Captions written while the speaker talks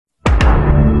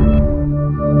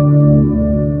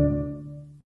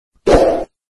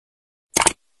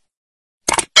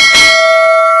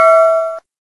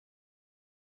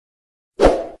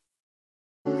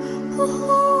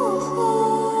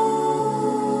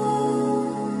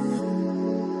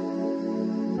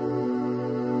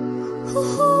Come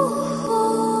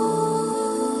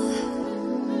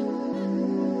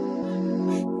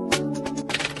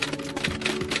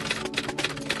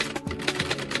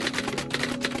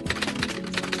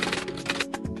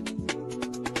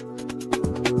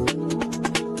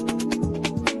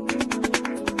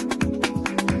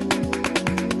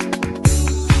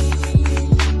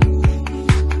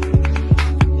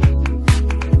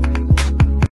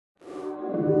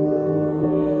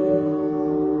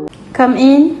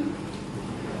in.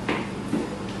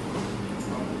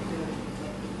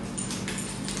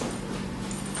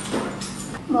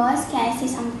 Boss, can I say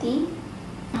something?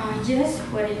 Yes,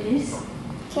 what it is?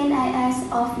 Can I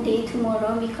ask off day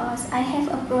tomorrow because I have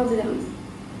a problem?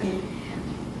 Okay.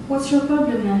 What's your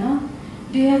problem, Nana?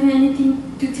 Do you have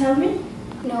anything to tell me?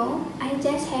 No, I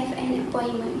just have an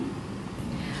appointment.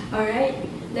 Alright,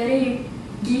 later you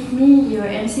give me your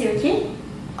MC, okay?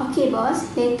 Okay,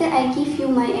 boss. Later I give you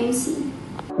my MC.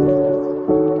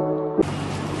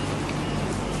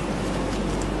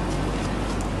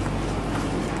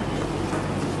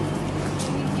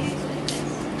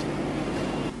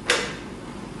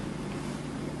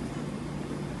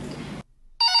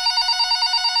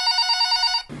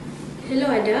 Hello,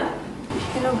 Ada.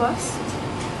 Hello, boss.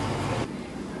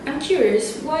 I'm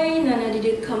curious, why Nana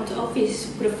didn't come to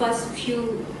office for the past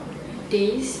few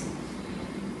days?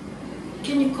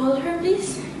 Can you call her,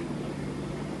 please?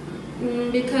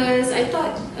 Because I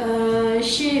thought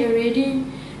she already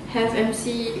have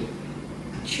MC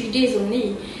 3 days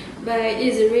only, but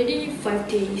it's already 5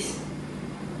 days.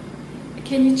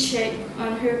 Can you check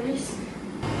on her, please?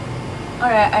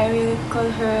 Alright, I will call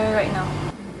her right now.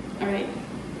 Alright,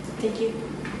 thank you.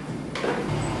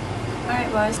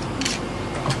 Alright, boss.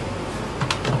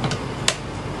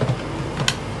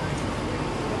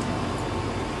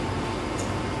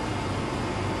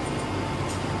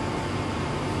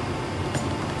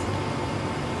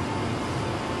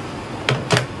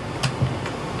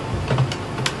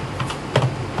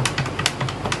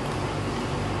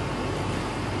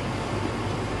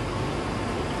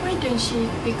 Why don't she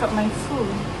pick up my phone?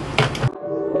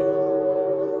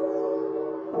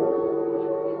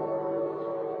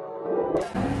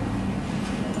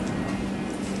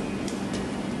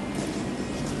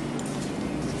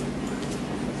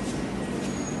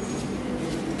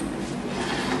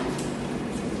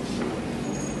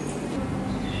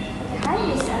 Hi,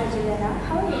 Miss Arjulana.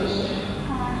 How are you?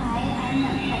 Hi, I'm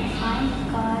not quite fine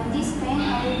because this pen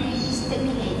already disturbed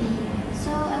me lately.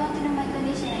 So I want to know my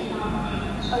condition right now.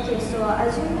 Okay, so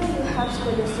as you know, you have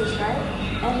scoliosis, right?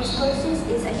 And scoliosis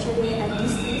is actually a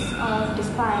disease of the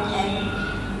spine, and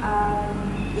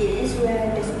it is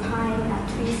where the spine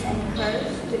twists and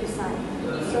curves to the side.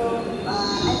 So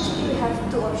actually, we have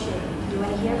two options. Do you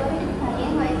want to hear about it?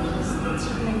 Yeah, what is the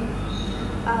treatment?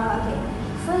 Okay.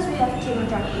 First, we have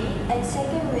chemotherapy, and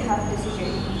second, we have the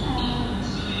surgery.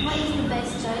 What is the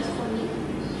best choice for me?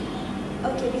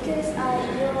 Okay, because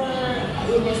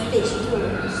you're in the stage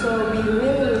 2, so we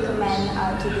really recommend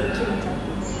to get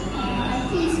chemotherapy. I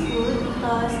think it's good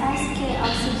because I'm scared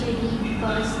of surgery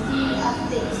because still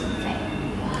after its effect.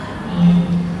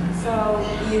 So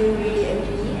you really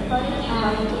agree about it?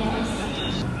 Yes.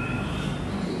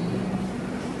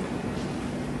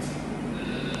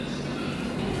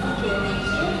 Okay, thank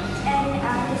you. And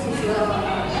this is your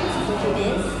medicine for 2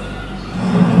 days.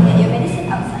 You can get your medicine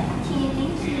outside. Okay,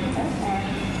 thank you. Perfect.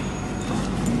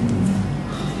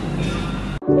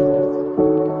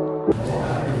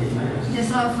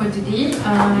 That's all for today.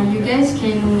 You guys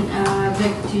can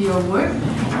back to your work.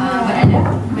 But Ada,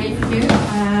 wait here. I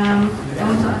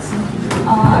want to ask something.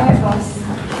 Alright, boss.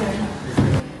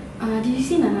 Sure. Did you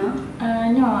see Nana?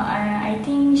 No, I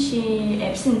think she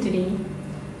absent today.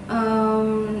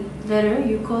 Later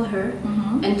you call her,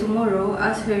 Mm-hmm. and tomorrow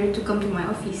ask her to come to my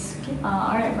office. Okay?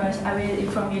 Alright, boss. I will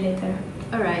inform you later.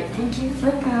 Alright, thank you.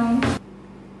 Welcome.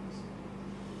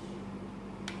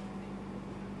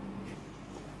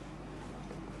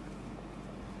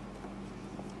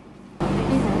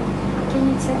 Can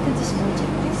you check this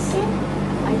project, please?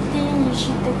 I think you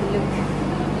should take a look.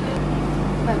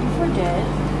 But before that,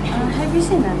 have you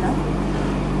seen Nana?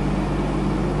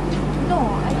 No,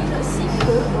 I did not see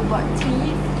her about 3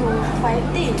 to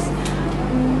 5 days.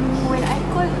 When I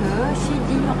called her, she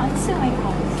did not answer my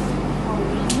calls. Oh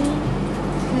really?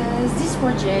 Because this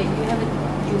project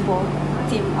you both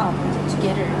team up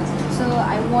together. So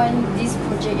I want this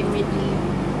project immediately.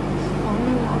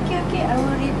 Oh, okay. I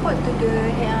will report to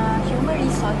the human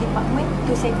resource department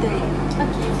to settle it.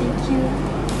 Okay, thank you.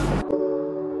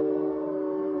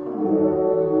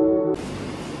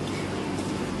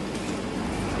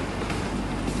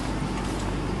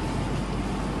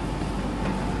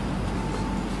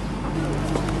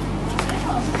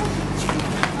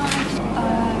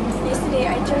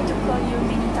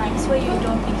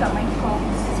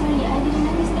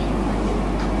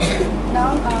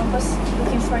 Now, boss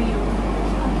looking for you.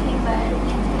 Okay, but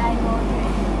until I go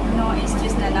there. No, it's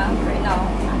just Nana right now.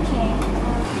 Okay.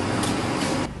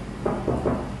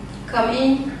 Come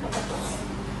in.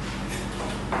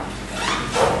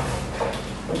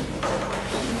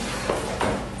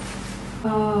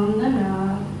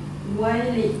 Nana, why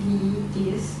lately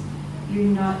you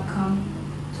not come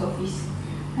to office?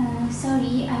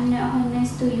 Sorry, I'm not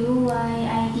honest to you why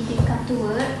I didn't come to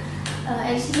work.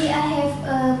 Actually, I have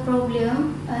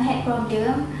a head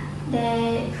problem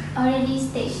that already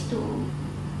stage 2.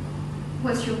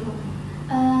 What's your problem?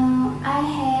 I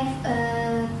have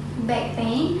a back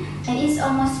pain and it's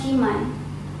almost 3 months.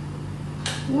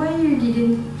 Why you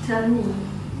didn't tell me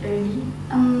early?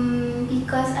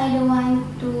 Because I don't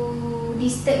want to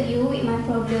disturb you with my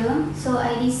problem, so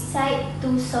I decide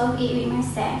to solve it with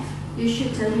myself. You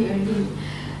should tell me early,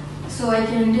 so I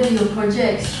can handle your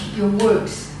projects, your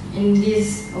works in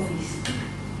this office.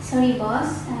 Sorry,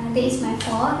 boss. That is my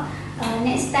fault.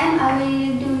 Next time I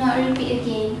will do not repeat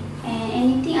again, and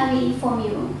anything I will inform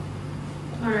you.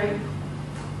 Alright.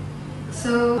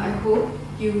 So I hope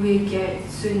you will get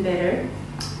soon better.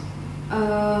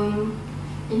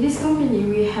 In this company,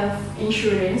 we have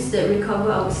insurance that will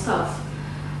cover our staff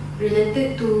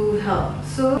related to health.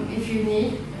 So if you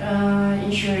need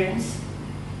insurance,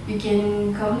 you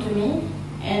can come to me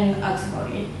and ask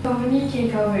about it. Company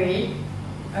can cover it.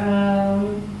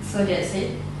 So that's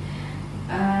it.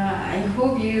 I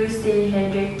hope you stay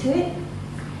hydrated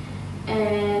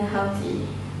and healthy.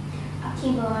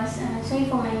 Okay, boss. Sorry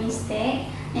for my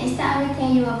mistake. Next time I will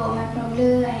tell you about my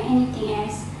problem and anything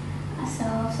else. So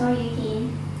sorry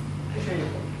again.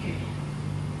 Okay.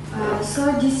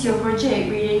 So this is your project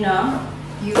really now.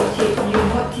 You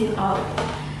worked it out.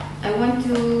 I want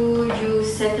you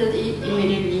settle it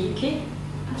immediately, okay?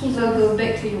 Okay, So go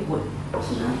back to your work.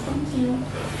 Okay, thank you.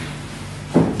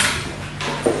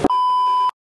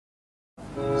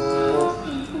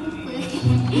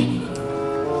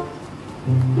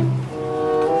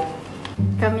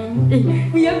 Come in.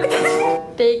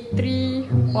 Take 3.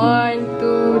 1,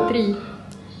 2, 3.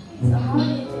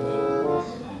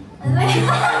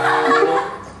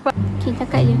 Okay,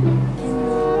 cakap je.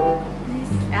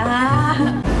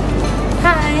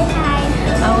 Hi.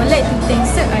 I would like to thank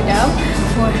Sir Adam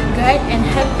for guide and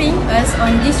helping us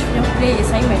on this play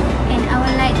assignment. And I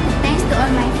would like to thanks to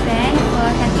all my friends for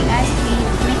helping us with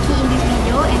making this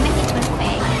video and make it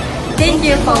perfect. Thank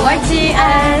you for watching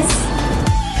us.